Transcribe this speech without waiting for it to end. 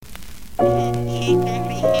Hold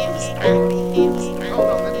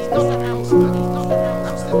on, then it's not a hamster.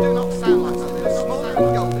 Hamsters do not sound like that. They're smaller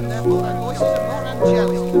and golden, therefore their voices are more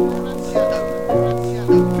angelic.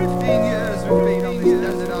 No, 15 years we've been on this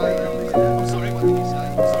desert island. I'm sorry, what did you say?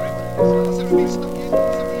 I'm sorry, what did you say? I said we've been stuck here for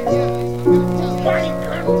 15 years. I'm going to tell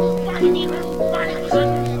you.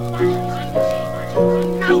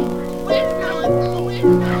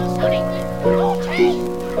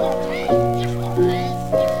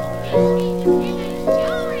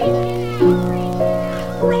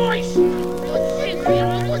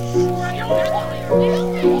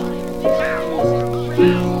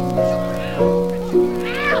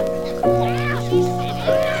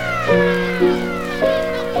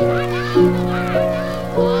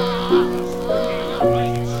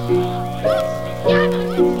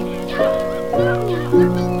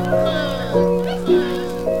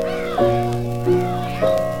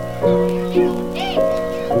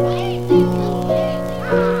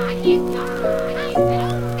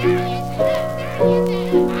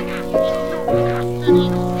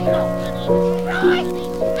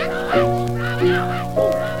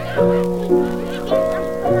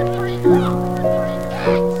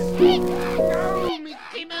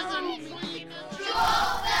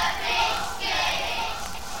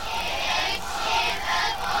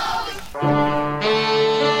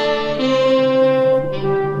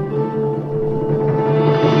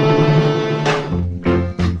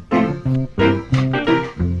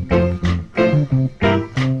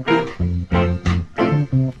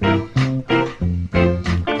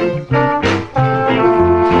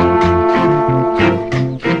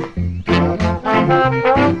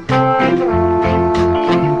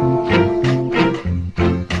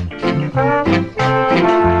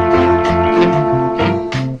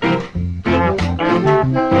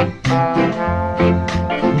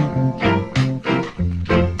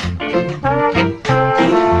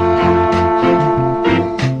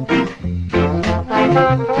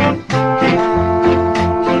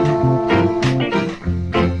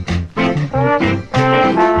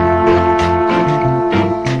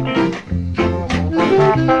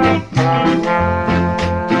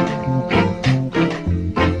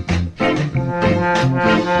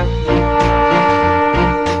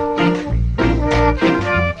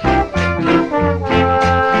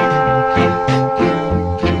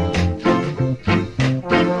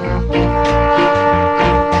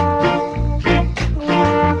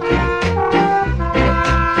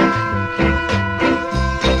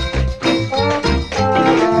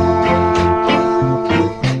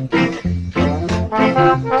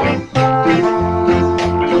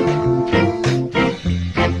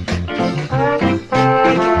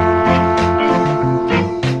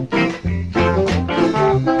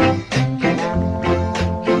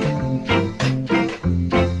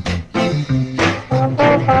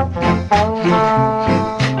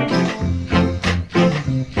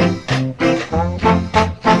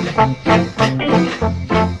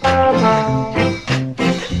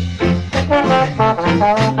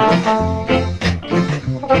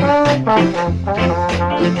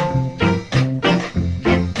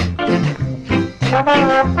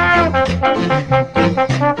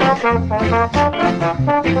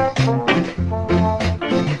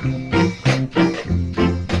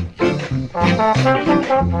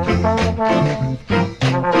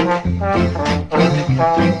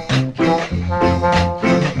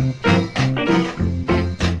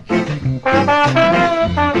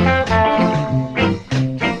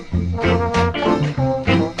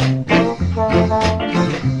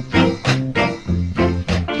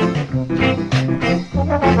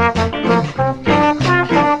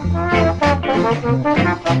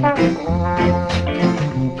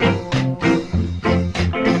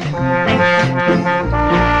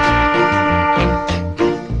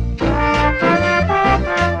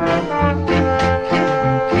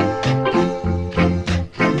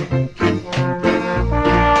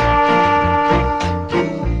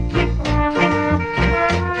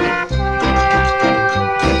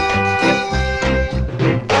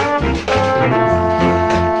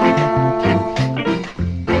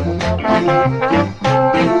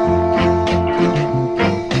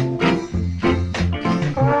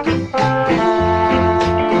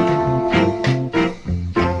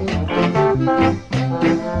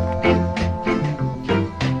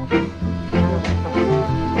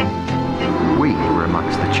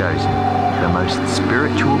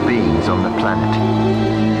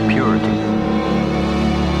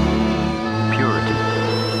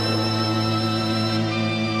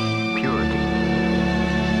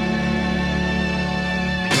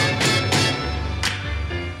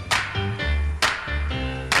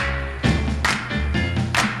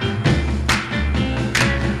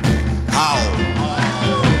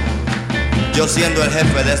 yo siendo el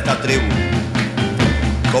jefe de esta tribu,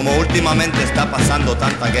 como últimamente está pasando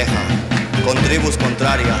tanta queja con tribus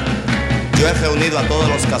contrarias, yo he reunido a todos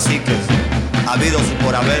los caciques, habidos y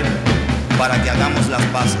por haber, para que hagamos las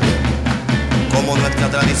paces. Como nuestra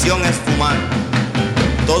tradición es fumar,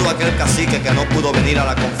 todo aquel cacique que no pudo venir a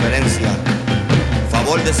la conferencia,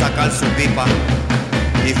 favor de sacar su pipa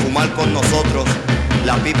y fumar con nosotros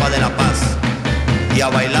la pipa de la paz y a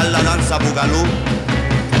bailar la danza bugalú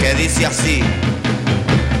que dice así.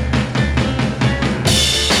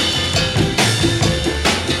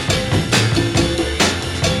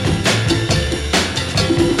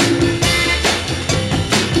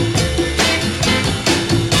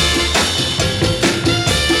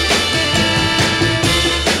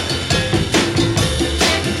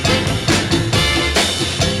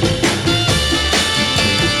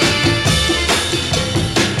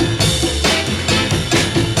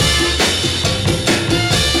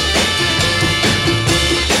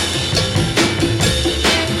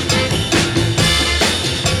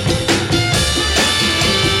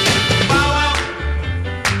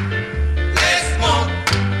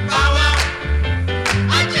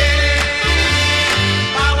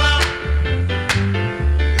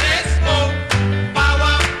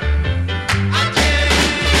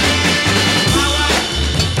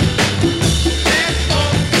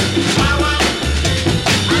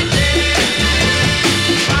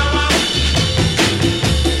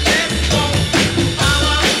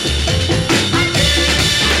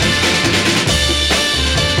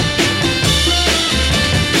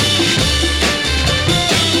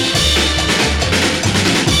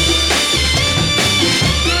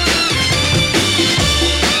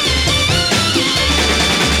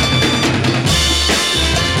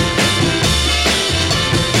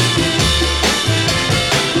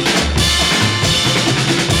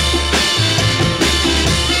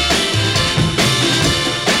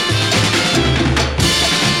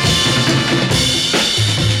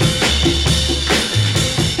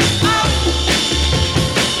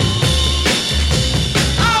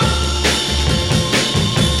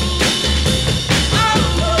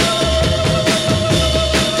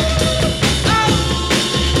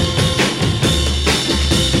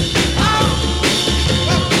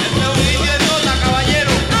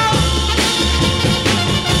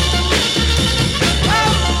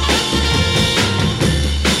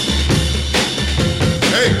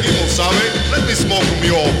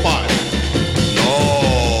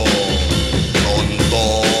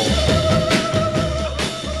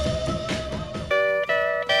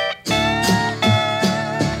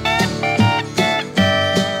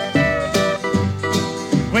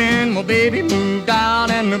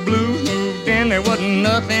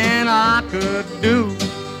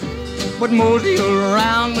 But mosey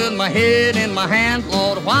around with my head in my hands,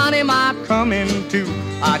 Lord, what am I coming to?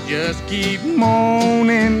 I just keep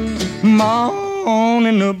moaning,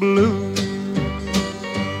 moaning the blues.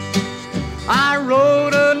 I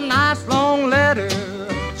wrote a nice long letter,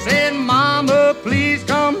 said, Mama, please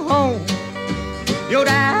come home. Your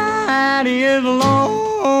daddy is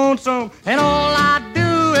lonesome, and all I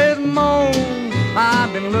do is moan.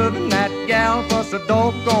 I've been loving that gal for so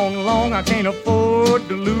doggone long, I can't afford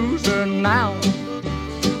to lose her now.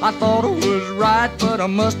 I thought I was right, but I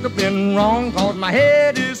must have been wrong, 'cause my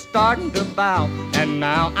head is starting to bow, and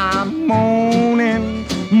now I'm moaning,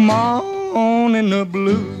 moaning the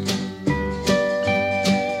blues.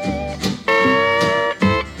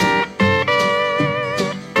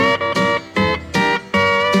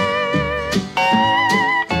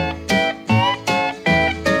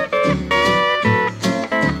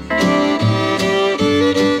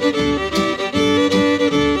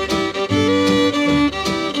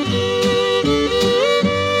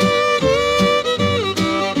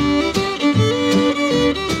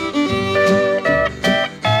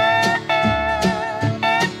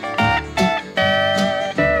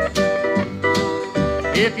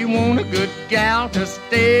 If you want a good gal to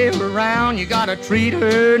stay around, you gotta treat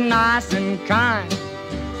her nice and kind.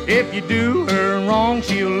 If you do her wrong,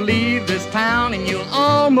 she'll leave this town, and you'll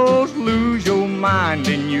almost lose your mind,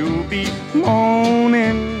 and you'll be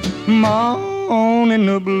moaning, moaning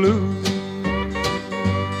the blues.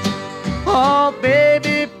 Oh,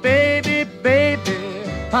 baby, baby, baby,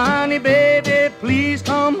 honey, baby, please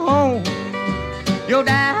come home. Your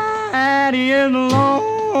daddy is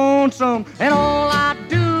lonesome, and all I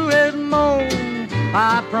do is moan.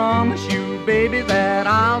 I promise you, baby, that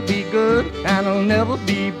I'll be good, and I'll never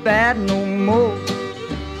be bad no more.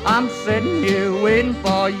 I'm sitting here waiting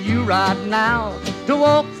for you right now to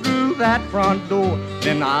walk through that front door.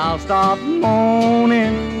 Then I'll stop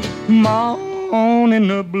moaning, moaning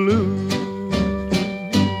the blues.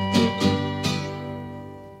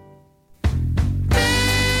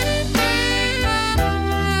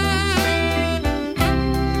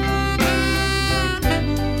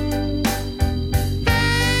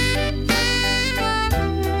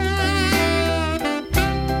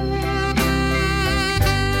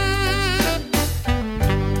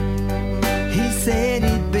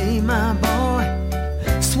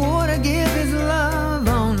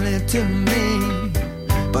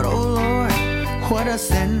 a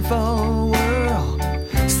sinful world.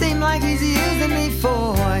 Seem like he's using me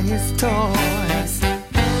for his toys.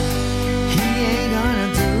 He ain't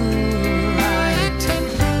gonna do right.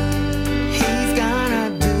 He's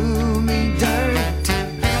gonna do me dirt.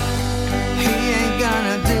 He ain't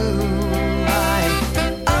gonna do right.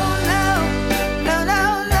 Oh no, no, no,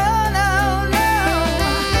 no, no, no.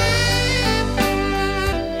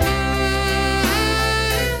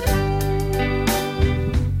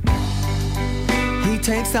 He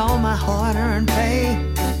takes all my hard-earned pay,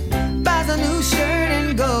 buys a new shirt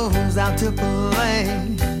and goes out to play.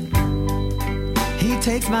 He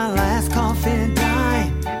takes my last coffee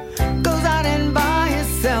dime, goes out and buy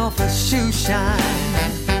himself a shoe shine.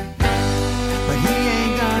 But he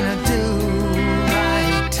ain't gonna do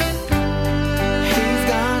right. He's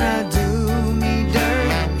gonna do me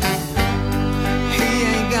dirt. He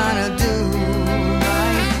ain't gonna do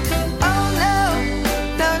right. Oh no,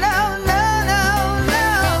 no, no, no, no, no.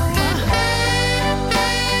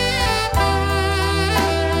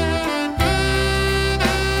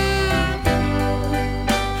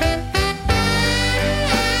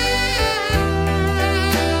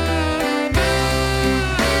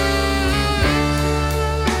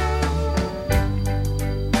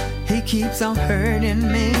 He keeps on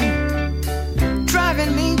hurting me,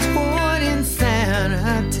 driving me toward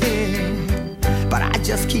insanity. But I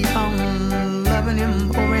just keep on loving him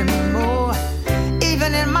more and more.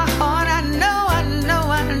 Even in my heart, I know, I know,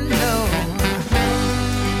 I know.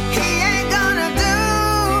 He ain't gonna do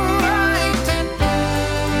right.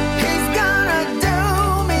 He's gonna do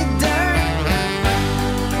me dirt.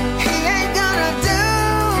 He ain't gonna do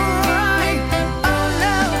right. Oh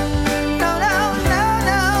no, no, no, no,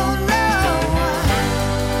 no, no.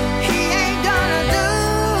 He ain't gonna do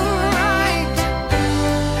right.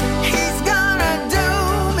 He's gonna do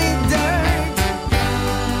me dirt.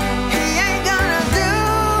 He ain't gonna do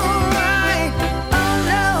right. Oh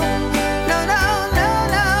no, no, no, no,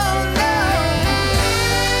 no, no.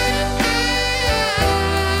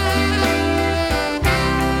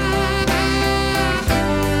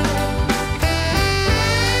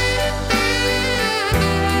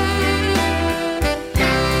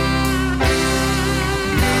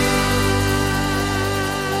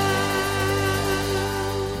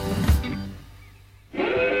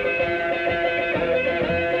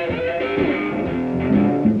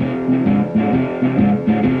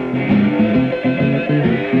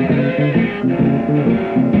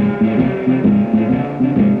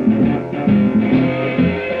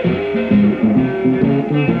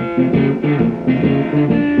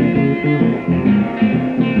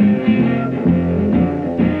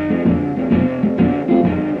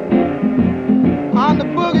 I'm the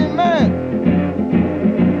boogeyman,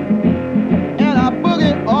 and I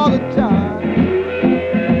boogie all the time.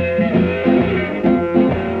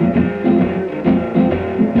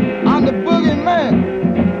 I'm the boogeyman,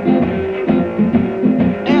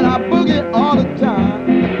 and I boogie all the time.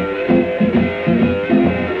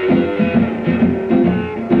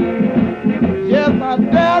 Yes, my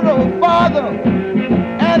dad old father,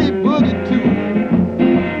 and he boogie too.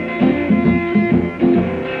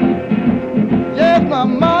 Yes, my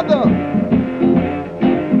mother,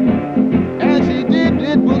 and she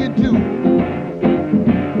did boogie too.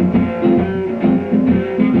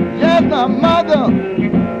 Yes, my mother,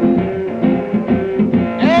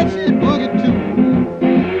 and she boogie too.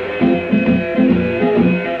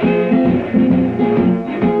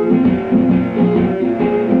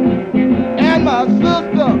 And my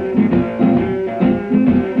sister,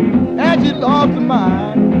 and she lost her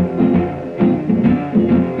mind.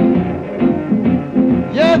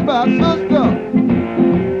 Yes, my sister,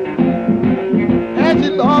 and she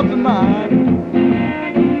lost her mind.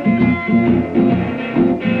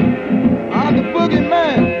 I'm the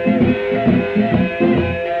boogeyman,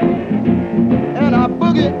 and I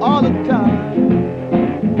boogie all the time.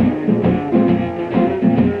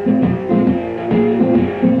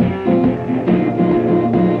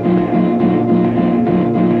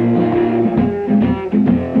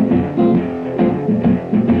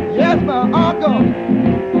 Yes, my uncle,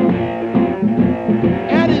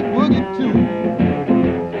 and he boogie too.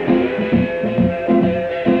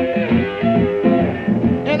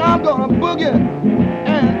 And I'm gonna boogie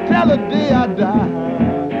until the day I die.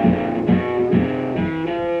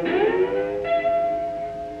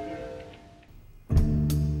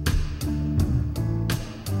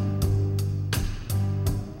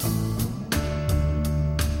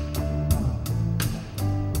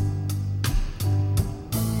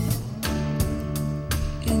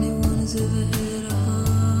 Anyone who's ever had a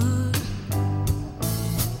heart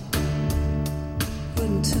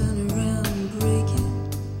wouldn't turn around and break it.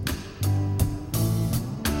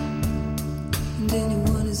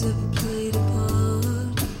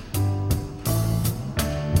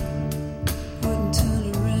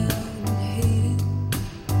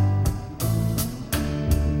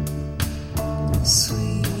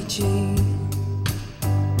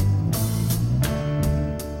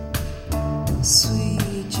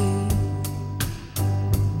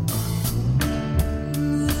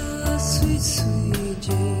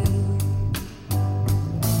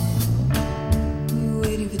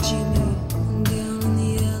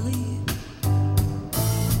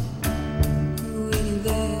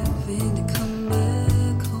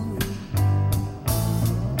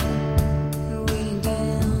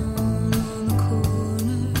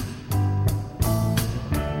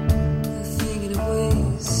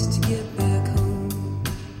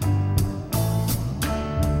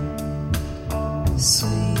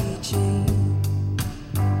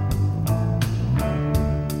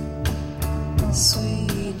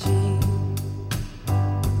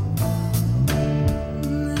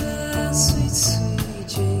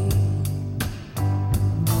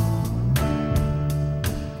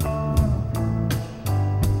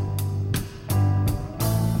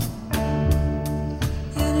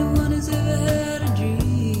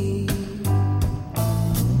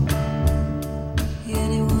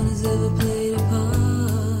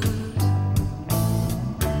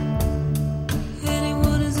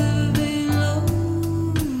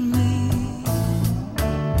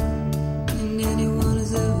 Anyone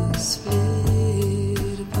has ever split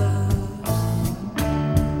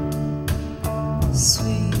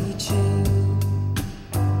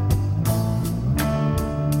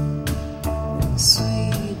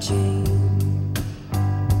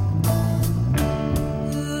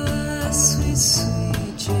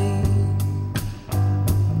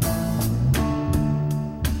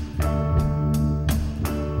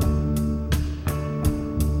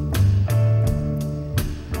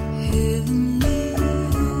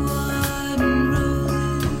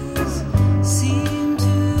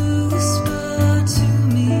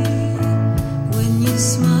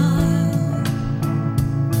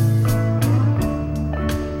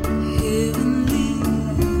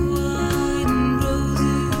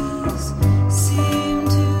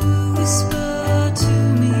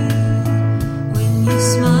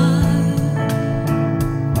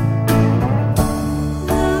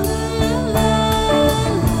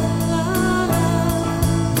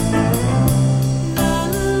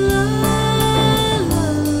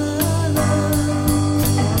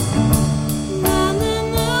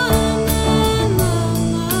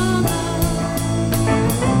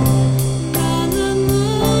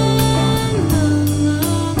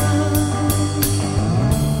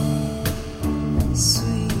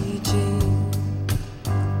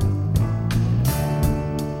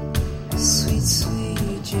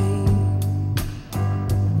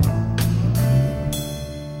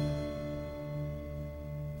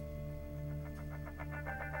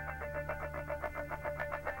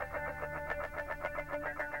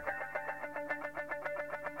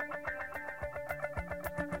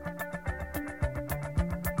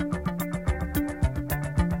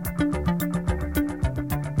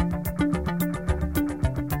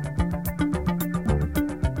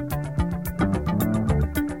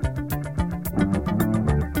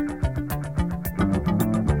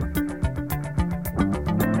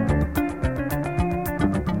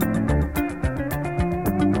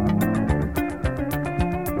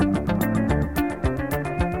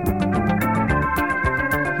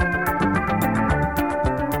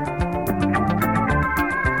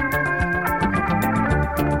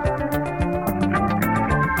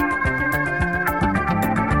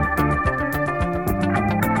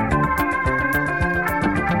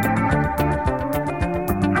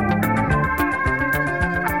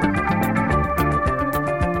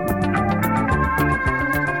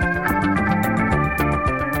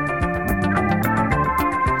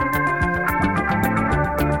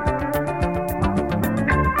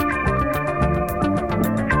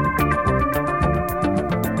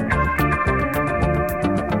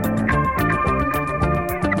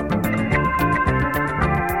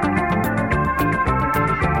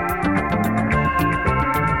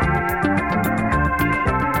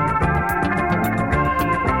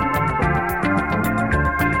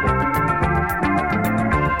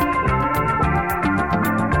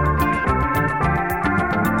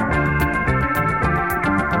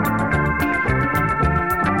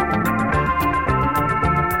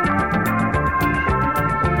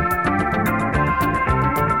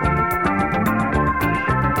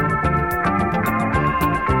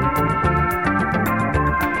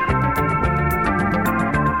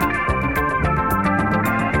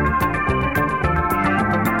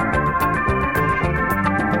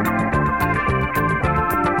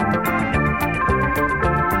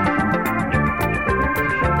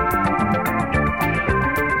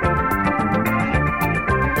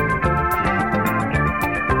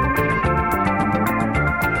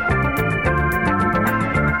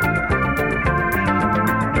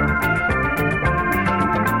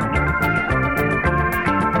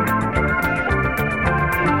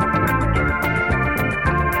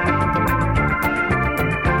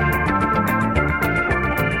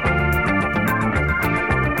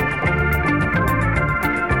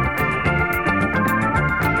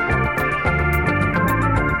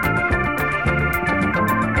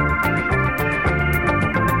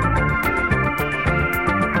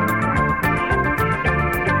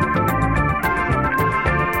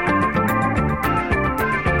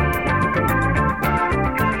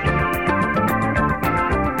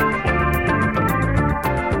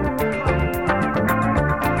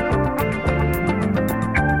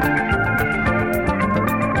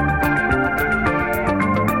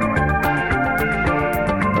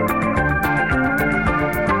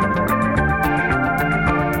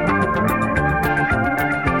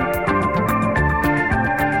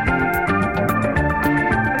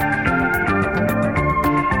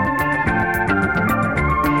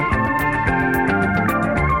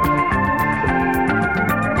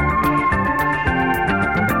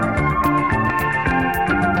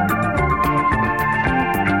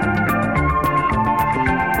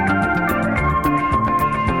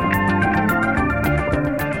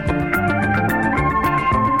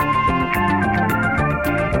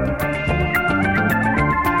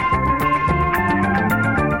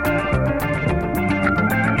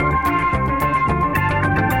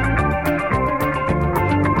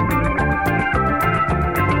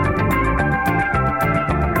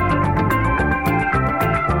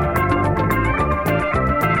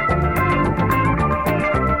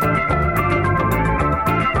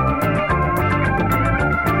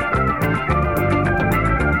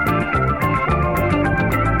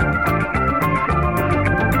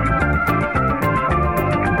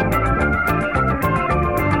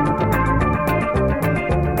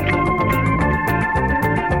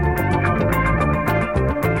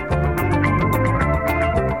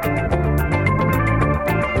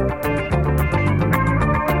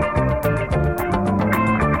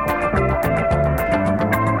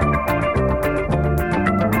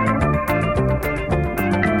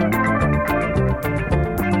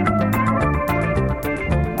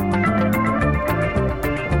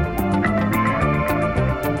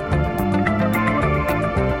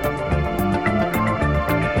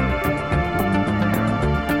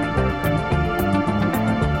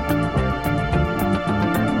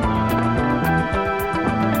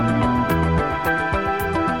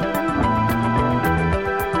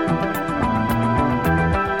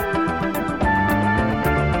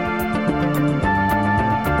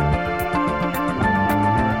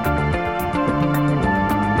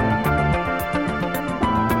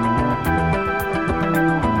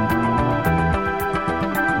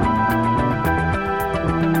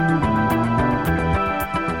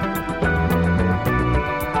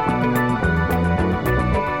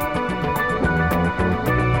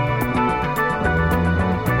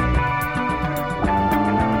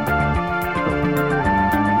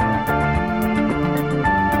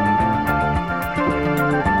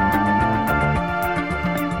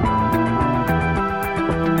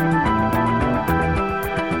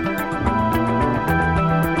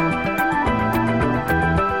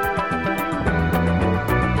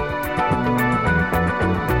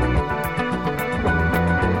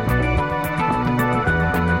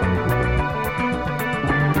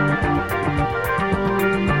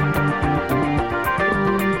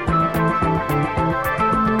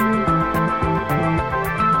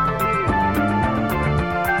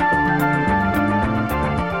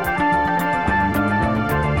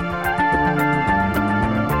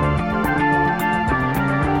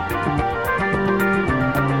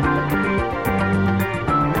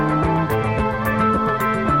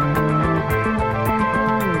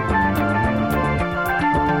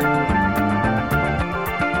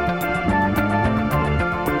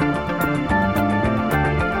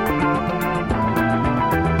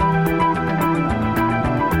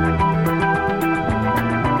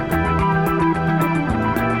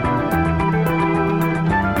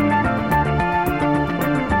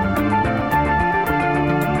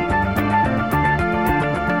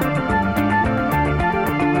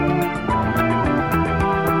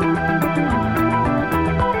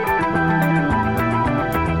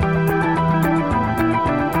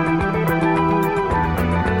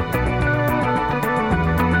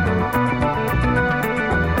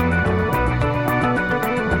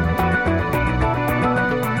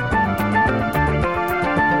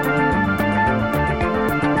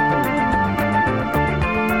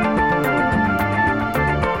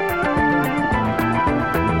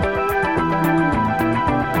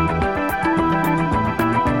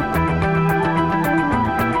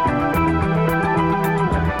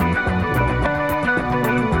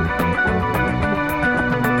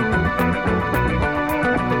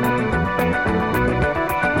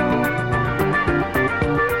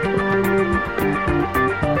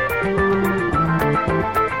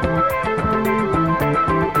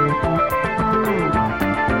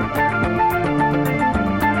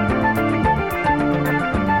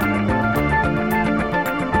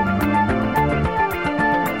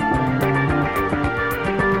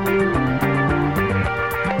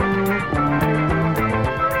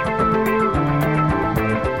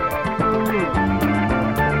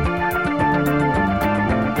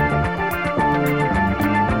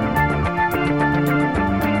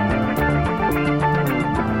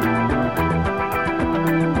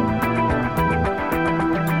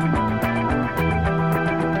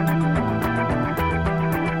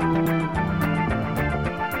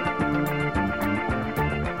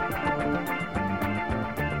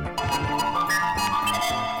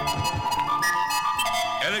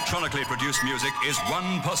electronically produced music is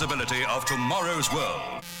one possibility of tomorrow's world.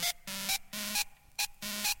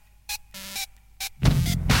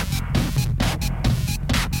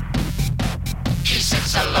 He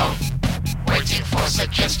sits alone, waiting for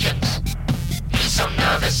suggestions. He's so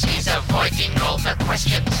nervous, he's avoiding all the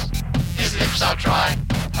questions. His lips are dry,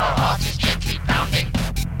 her heart is gently pounding.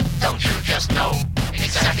 Don't you just know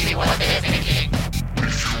exactly what they're thinking?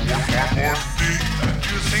 If you want one more thing, and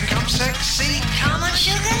you think I'm sexy, Come on,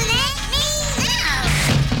 sugar, let me know.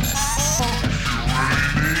 if you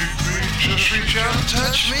really need me, just reach out and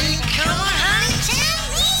touch me. Come on, honey, tell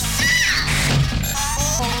me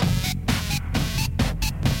so.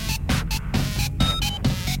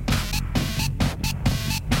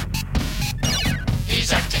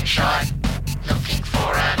 He's acting shy, looking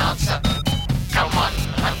for an answer. Come on,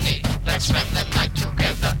 honey, let's spend the night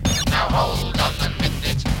together. Now hold on a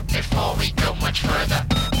minute, before we go much further.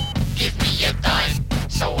 Give me a dime,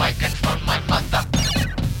 so I can phone my mother.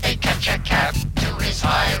 They catch a cab to his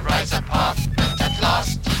high-rise apartment. At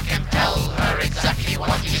last he can tell her exactly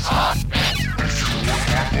what his heart meant. If you want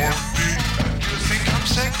one more thing, and you think I'm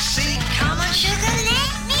sexy, Come on, sugar,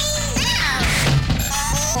 let me know.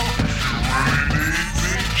 if you really need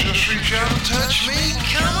me, just reach out and touch me.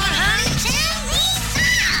 Come on, honey, tell me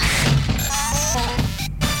so.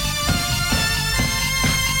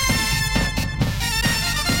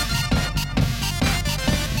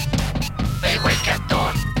 They wake at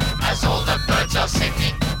dawn, as all the birds are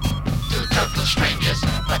singing. Two total strangers,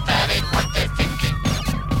 but that ain't what they're thinking.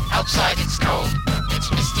 Outside it's cold, it's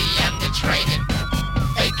misty and it's raining.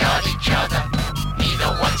 They guard each other,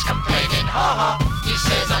 neither one's complaining. Ha ha, he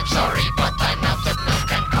says I'm sorry, but I'm out of milk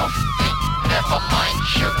and coffee. Never mind,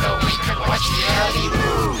 sugar, we can watch the early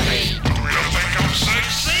movie. Do you think I'm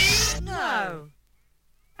sexy? No.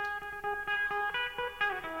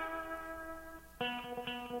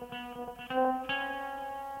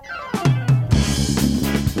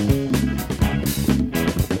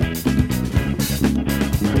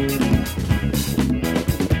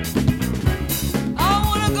 I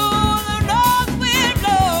wanna go the north wind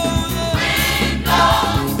blows. Wind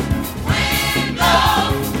blows, wind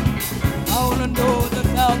blows. I wanna know the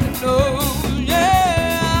thousand knows,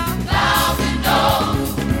 yeah. Thousand knows,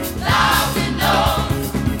 thousand knows.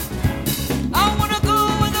 I wanna go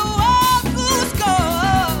where the wild goose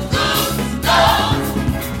goes. Goose goes,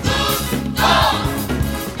 goose goes.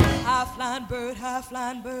 High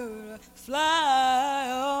flying bird, fly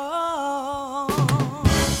on.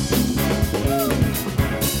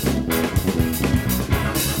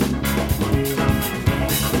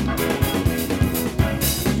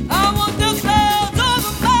 I want the clouds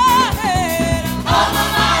over my head. Over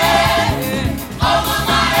my head. Over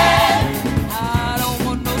my head. I don't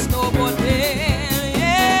want no snowboard day.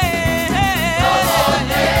 Yeah. Snowboard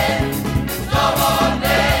day. Snowboard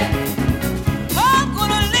day. I'm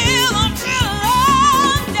gonna live until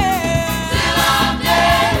I'm dead. Till I'm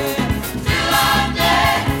dead. Till I'm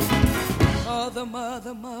dead. Mother,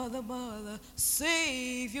 mother, mother, mother,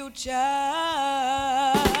 save your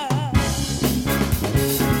child.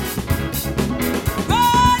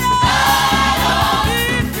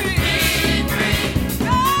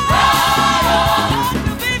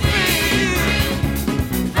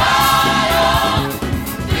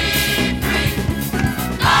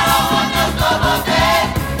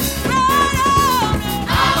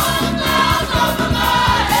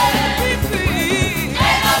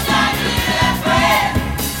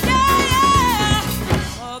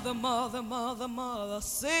 Mother, mother, mother, mother,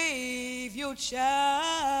 save your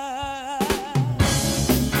child.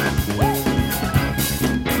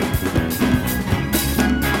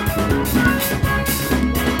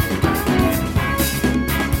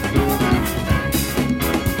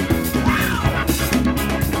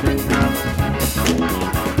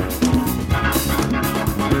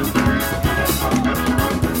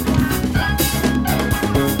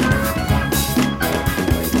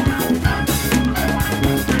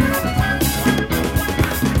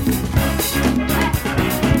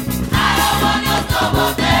 I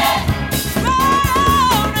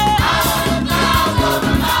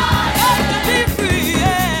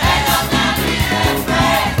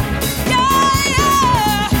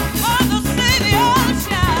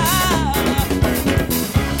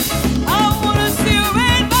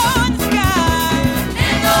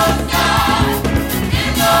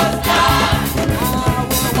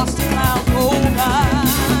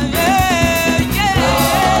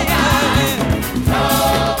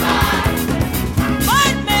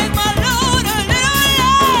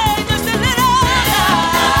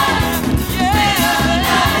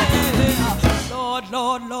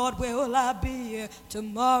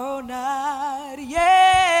tomorrow night,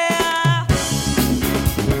 yeah.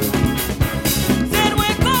 Said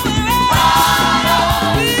we're going right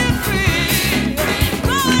on, be free.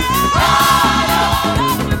 Going right on,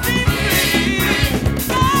 got to be free.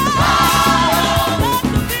 Right on, got to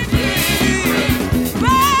be free.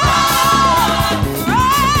 Right on, got to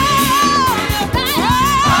be free.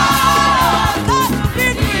 Right on,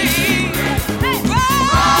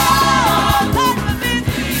 got to be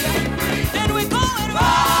free. Then we're going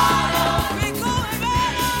right on, we're going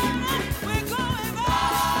right on, we're going right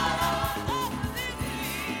on, got to be free.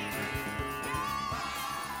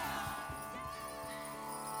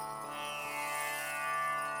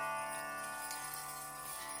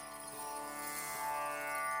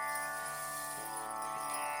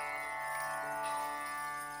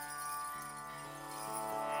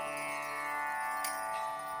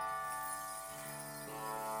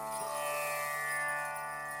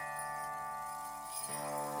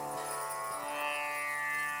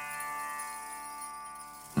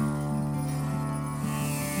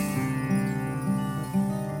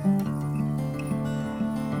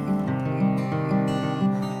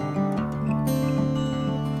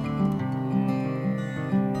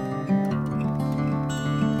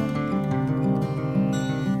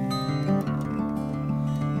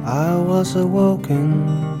 I was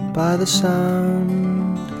awoken by the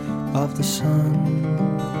sound of the sun,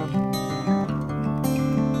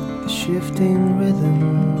 the shifting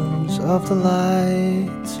rhythms of the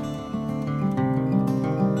light,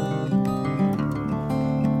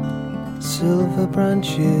 silver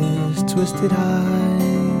branches twisted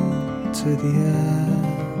high to the air,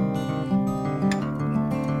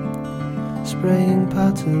 spraying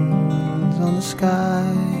patterns on the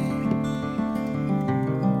sky.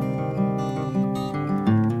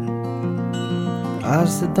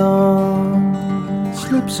 As the dawn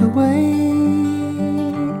slips away,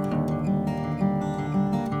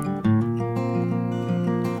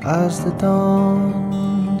 as the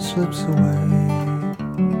dawn slips away,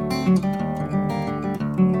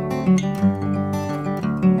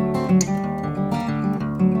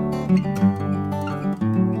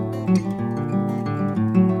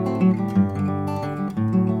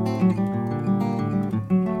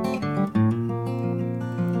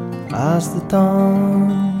 as the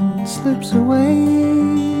dawn slips away,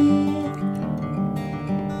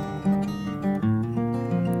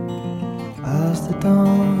 as the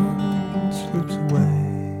dawn slips away.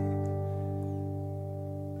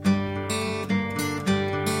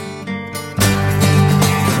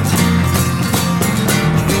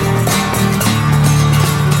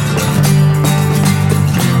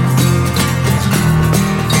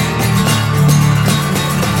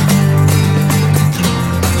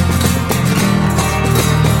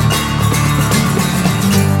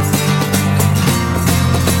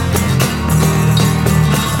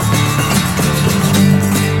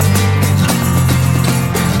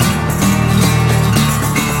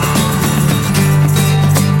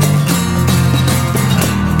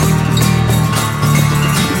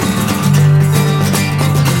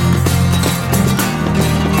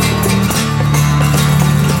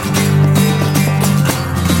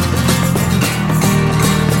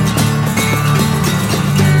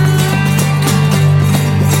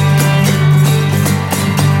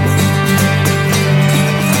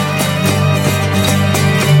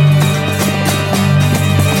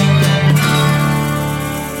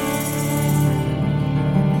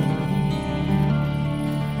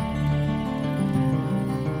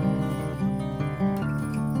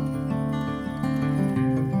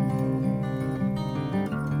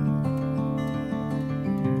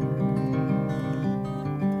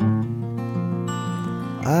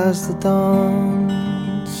 As the dawn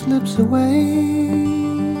slips away,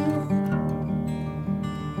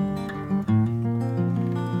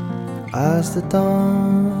 as the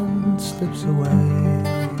dawn slips away,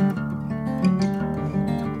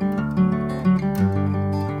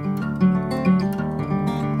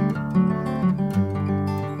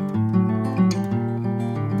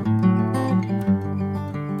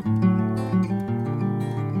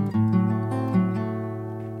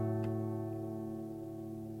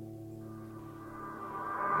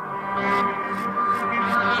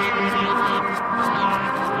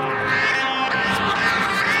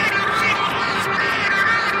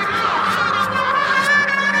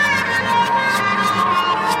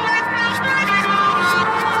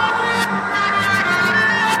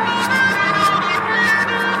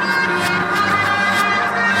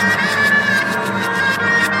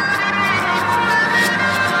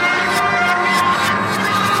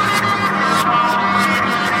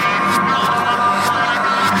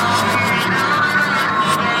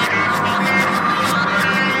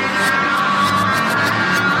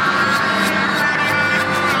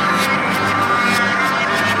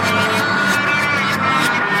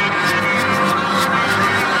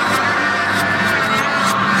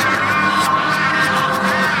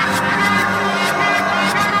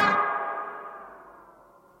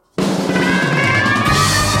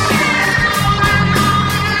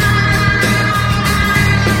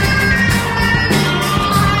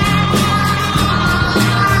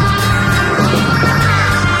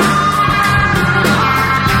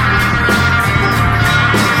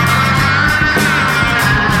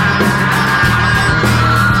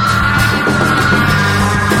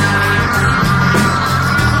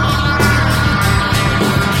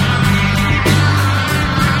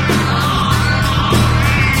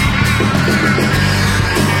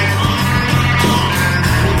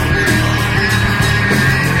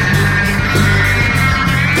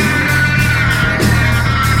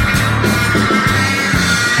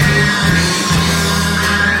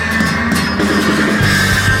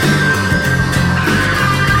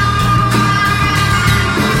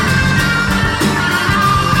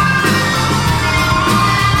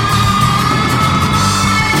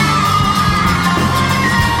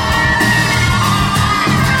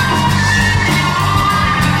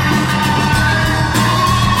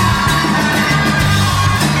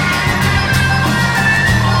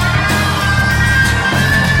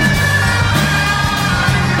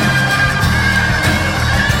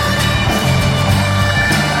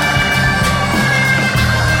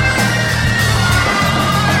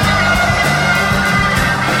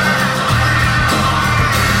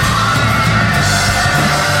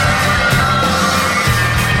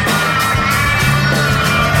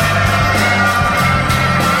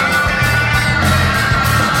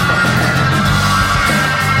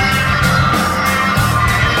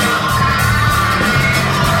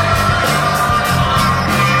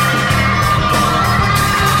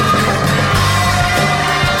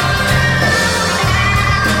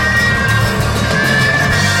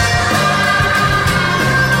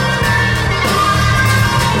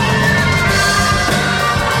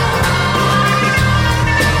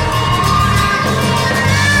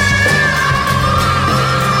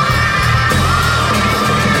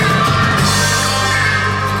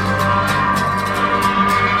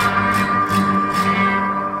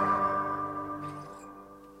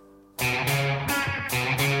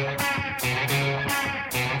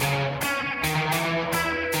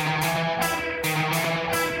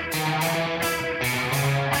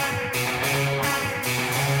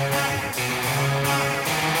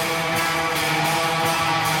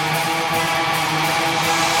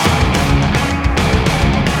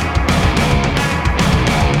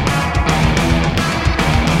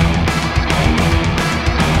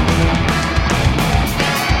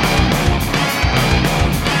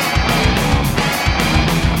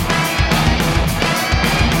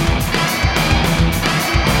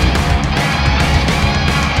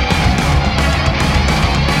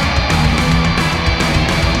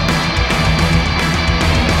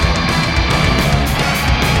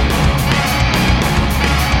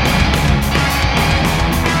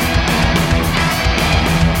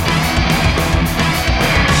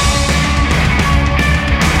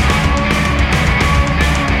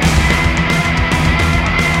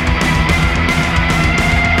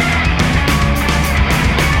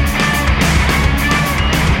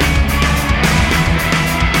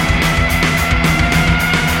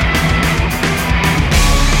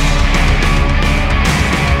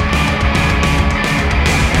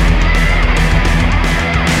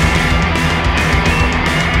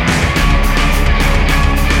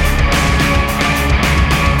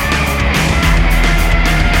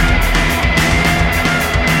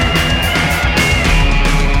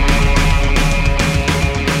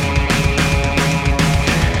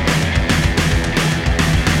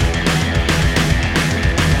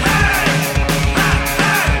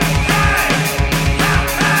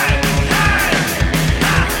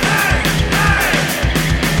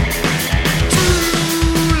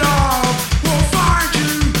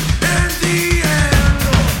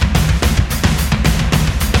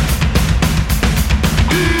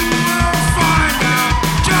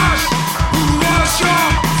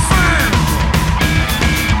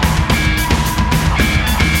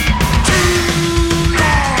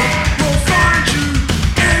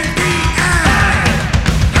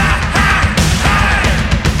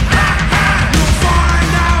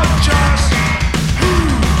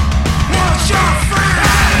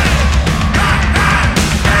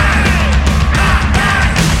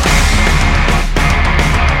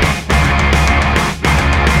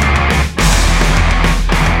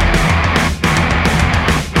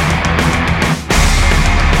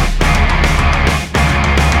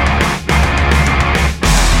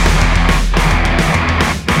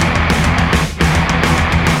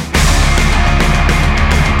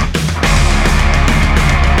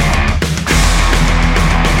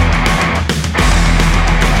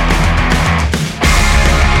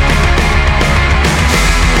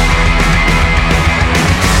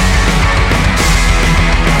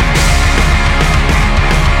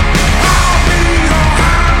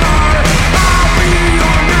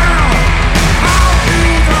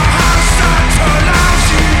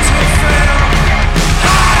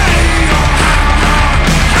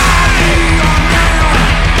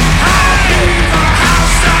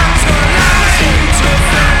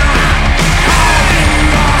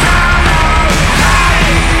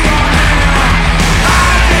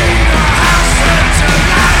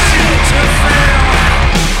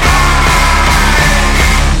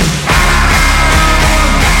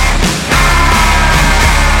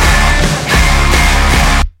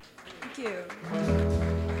 you.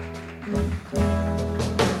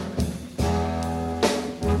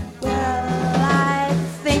 Well, I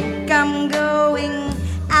think I'm going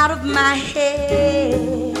out of my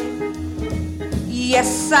head.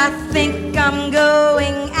 Yes, I think I'm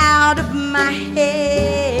going out of my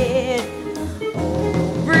head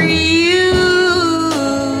over you.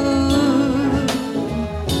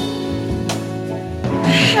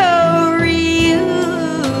 Over you.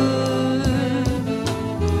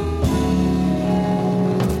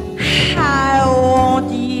 I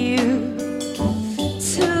want you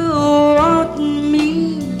to want me.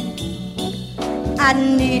 I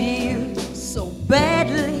need you so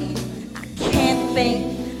badly. I can't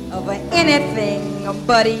think of anything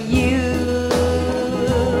but you.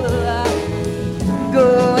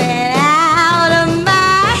 Going out of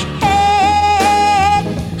my head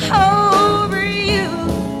over you.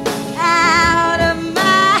 Out of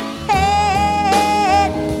my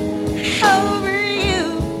head over you.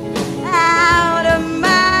 Out of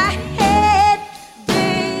my head,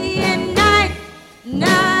 day and night,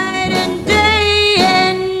 night and day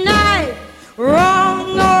and night,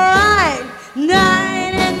 wrong or right,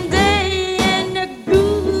 night and day in the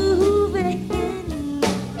grooving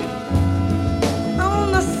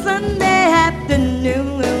on a Sunday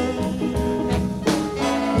afternoon,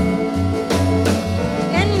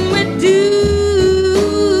 and we're doing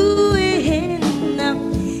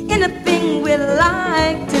anything we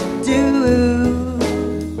like to do.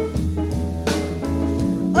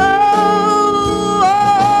 Oh,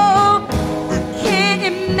 I can't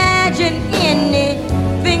imagine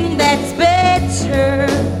anything that's better.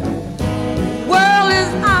 World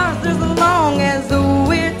is ours as long as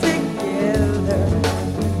we're together.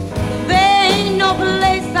 There ain't no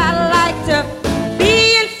place I'd like to be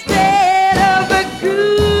instead of a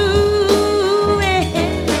grooving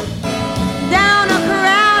down a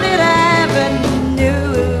crowded avenue.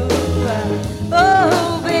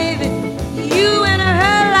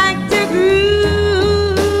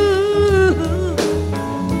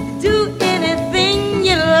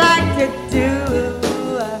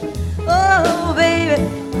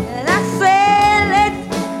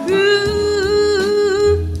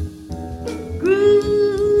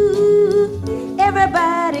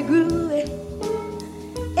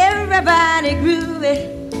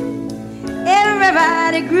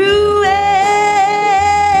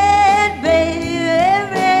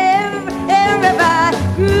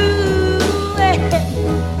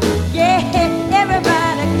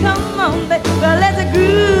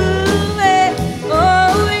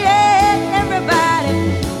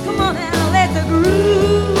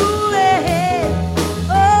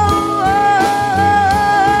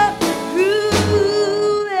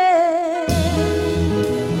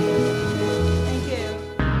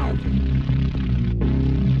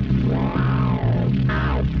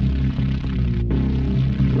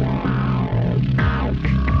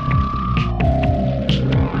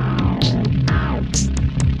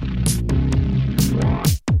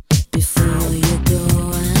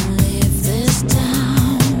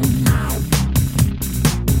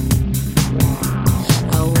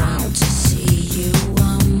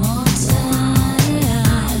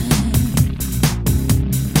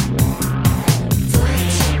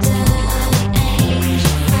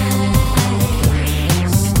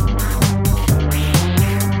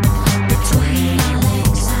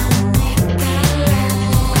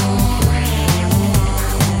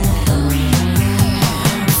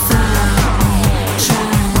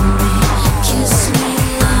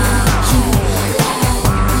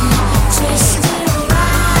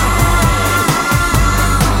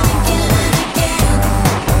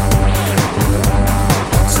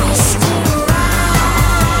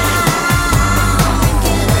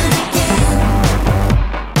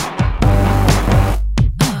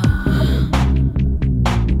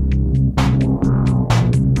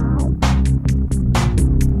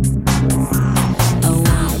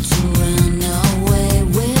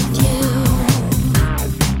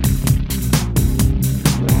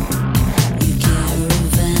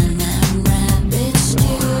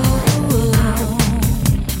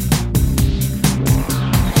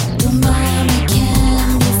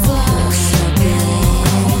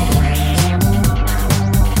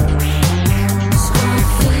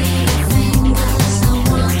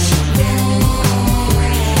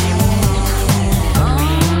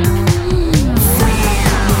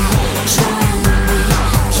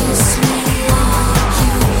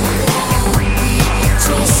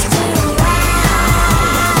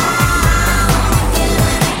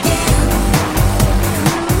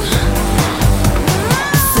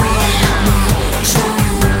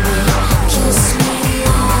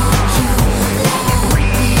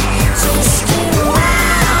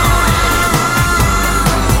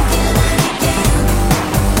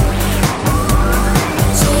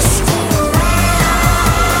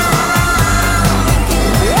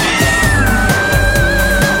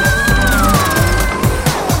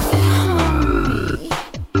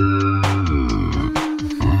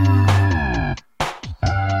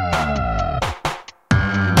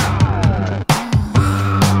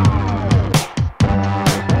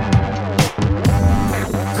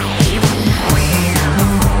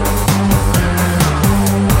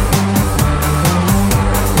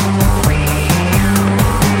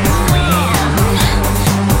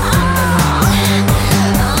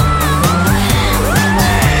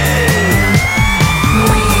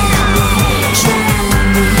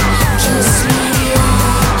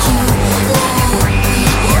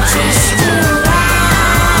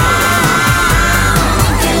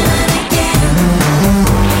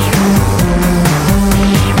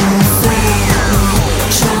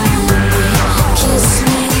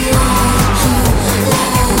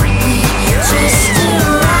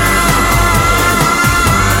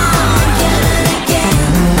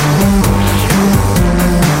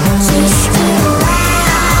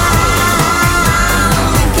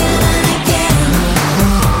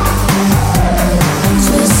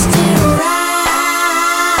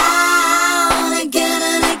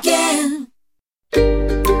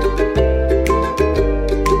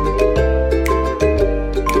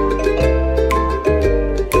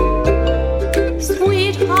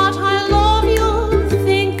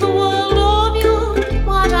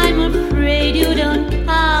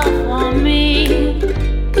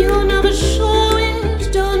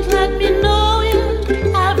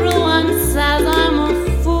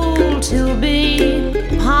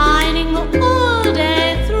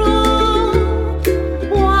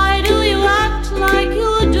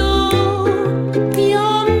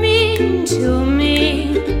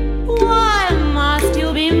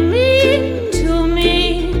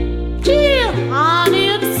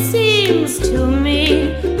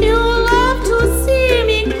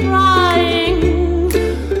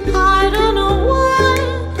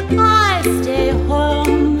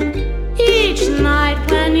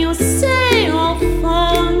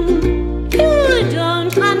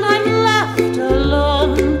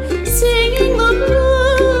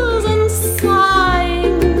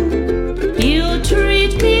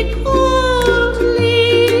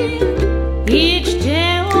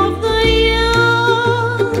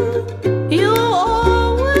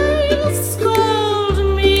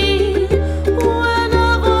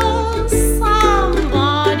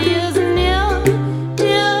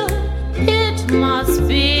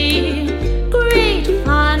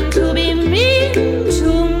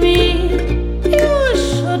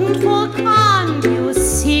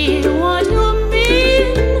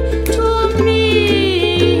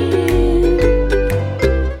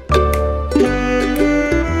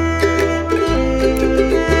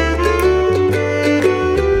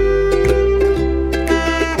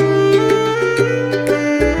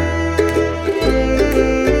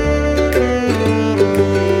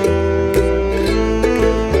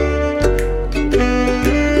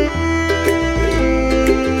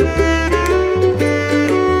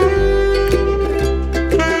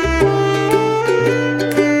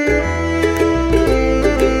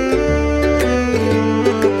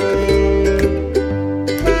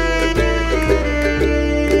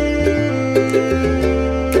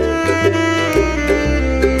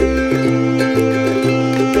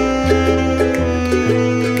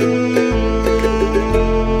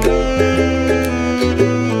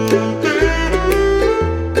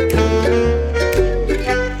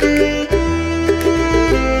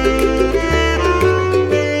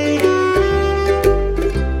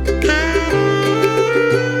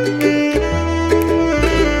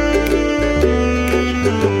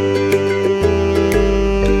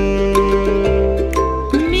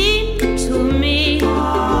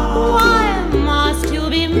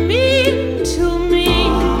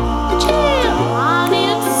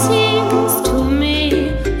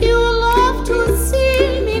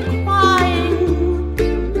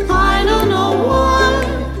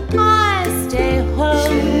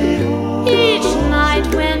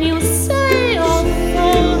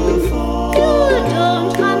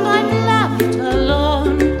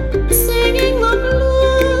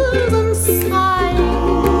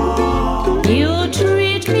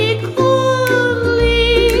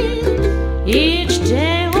 each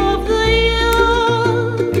day of the year.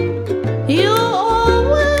 You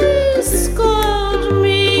always scold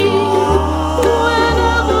me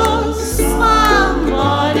whenever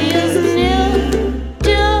somebody is near.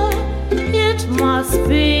 Dear, it must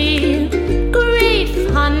be great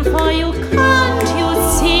fun for you. Can't you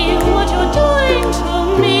see what you're doing to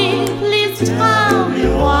me? Please tell me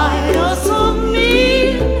why you're so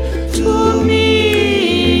mean to me.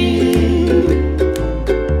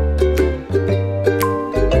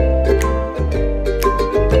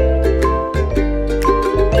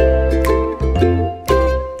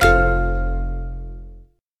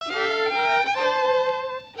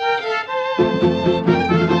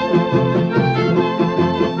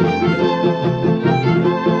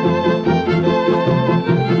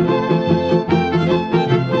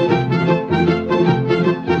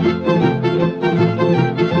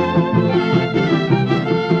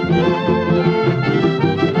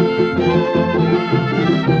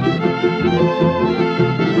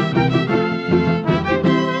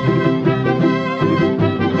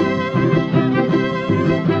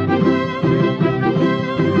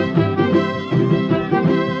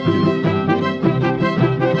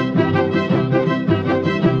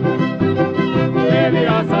 Le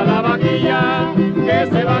dirás a la vaquilla que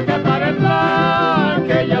se baje para el plan,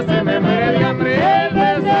 que ya se me muere de hambre el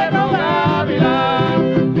becerro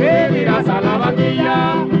gavilán. Le dirás a la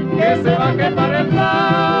vaquilla que se baje para el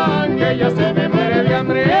plan, que ya se me muere de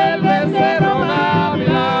hambre el becerro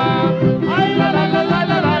gavilán. Ay, la la la la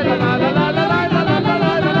la la la la la la la la la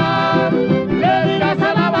la la la. Le dirás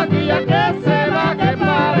a la vaquilla que se baje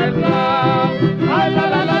para el plan. Ay, la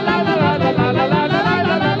la la la la la la la la la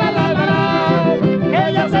la la la la.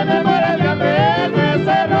 Ella se me muere de hambre el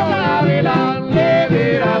becerro gavilán. Le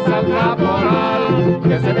dirás al caporal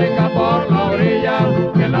que se venga por la orilla,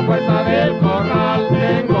 que en la puerta del corral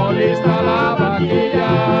tengo lista la vaquilla.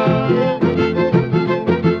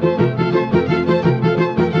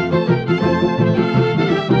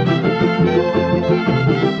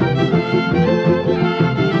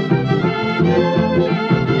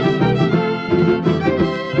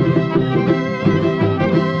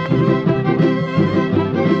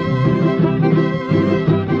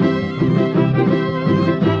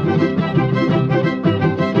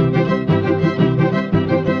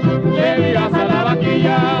 Le dirás a la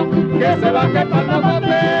vaquilla que se baje para el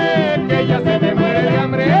mogote, que ya se me muere de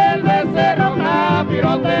hambre el becerro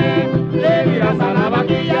capirote. Le dirás a la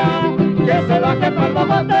vaquilla que se baje para el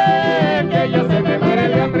mogote, que ya se me muere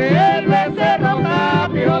de hambre el becerro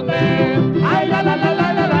capirote. Ay, la la la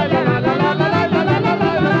la la la la la la la la la la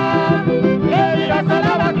la la. Le dirás a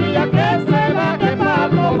la vaquilla que se baje para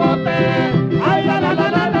el mogote. Ay, la la la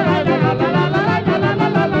la la la la la la la la la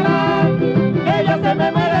la la la. Ella se me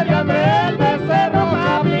muere de hambre el becerro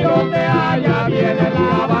capirote. Allá viene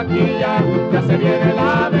la vaquilla, ya se viene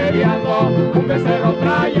la averiando. Un becerro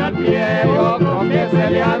trae al pie y otro pie se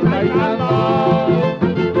le anda gritando.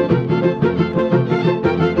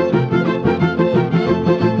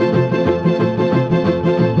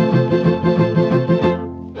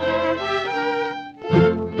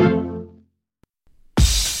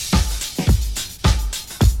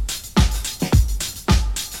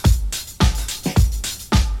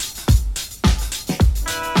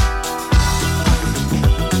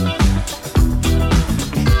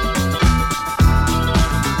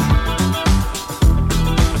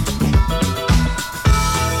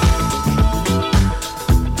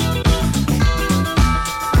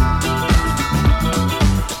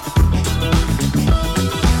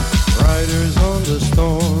 Riders on the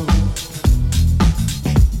storm,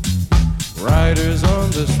 riders on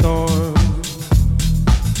the storm.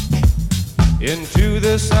 Into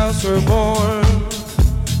this house we're born,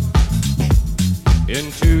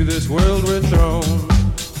 into this world we're thrown.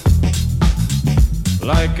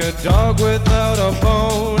 Like a dog without a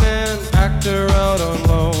bone, an actor out on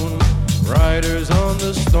loan. Riders on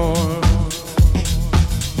the storm.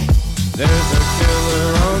 There's a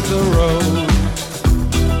killer on the road.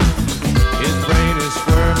 His brain is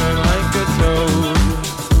squirming like a toad.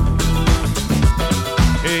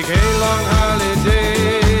 Take a long holiday.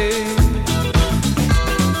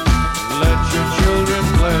 Let your children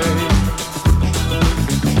play.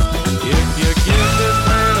 If you give this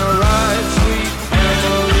man a ride, sweet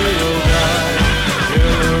Emily will die.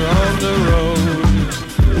 Killer on the road.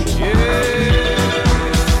 Yeah.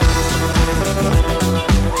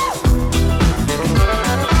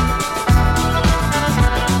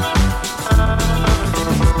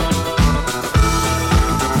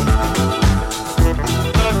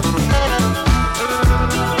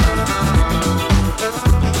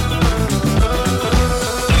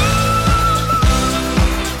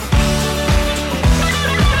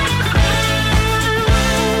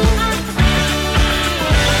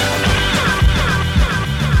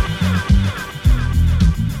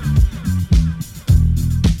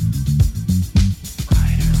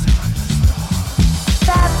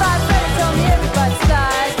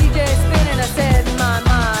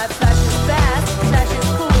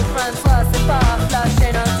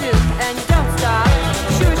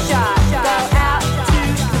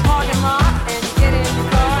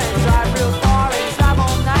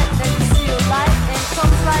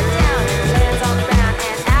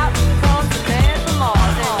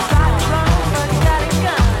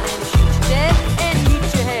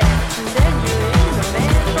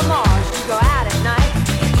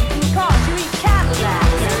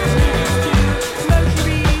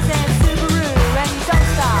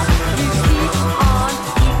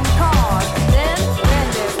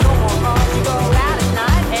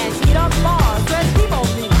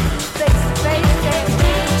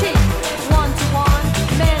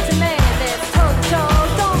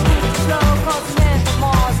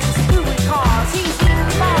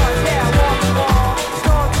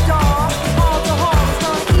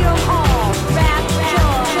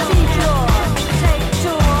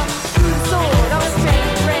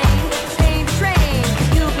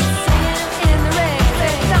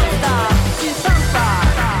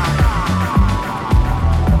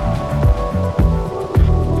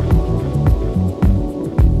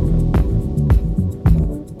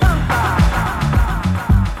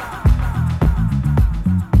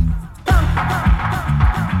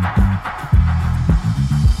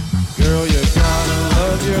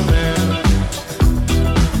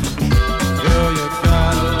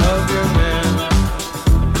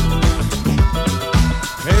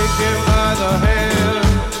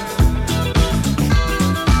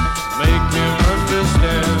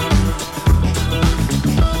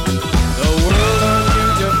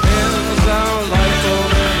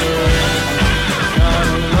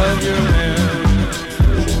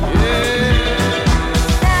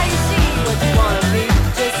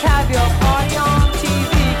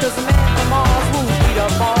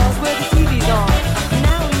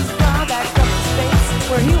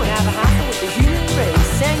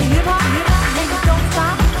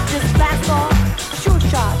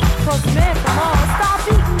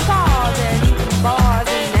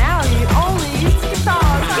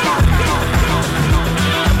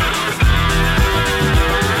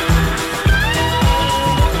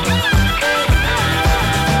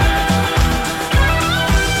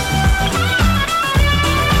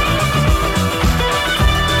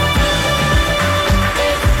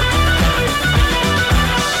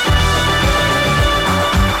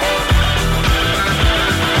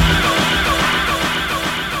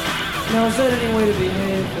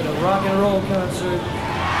 at a rock and roll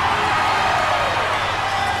concert.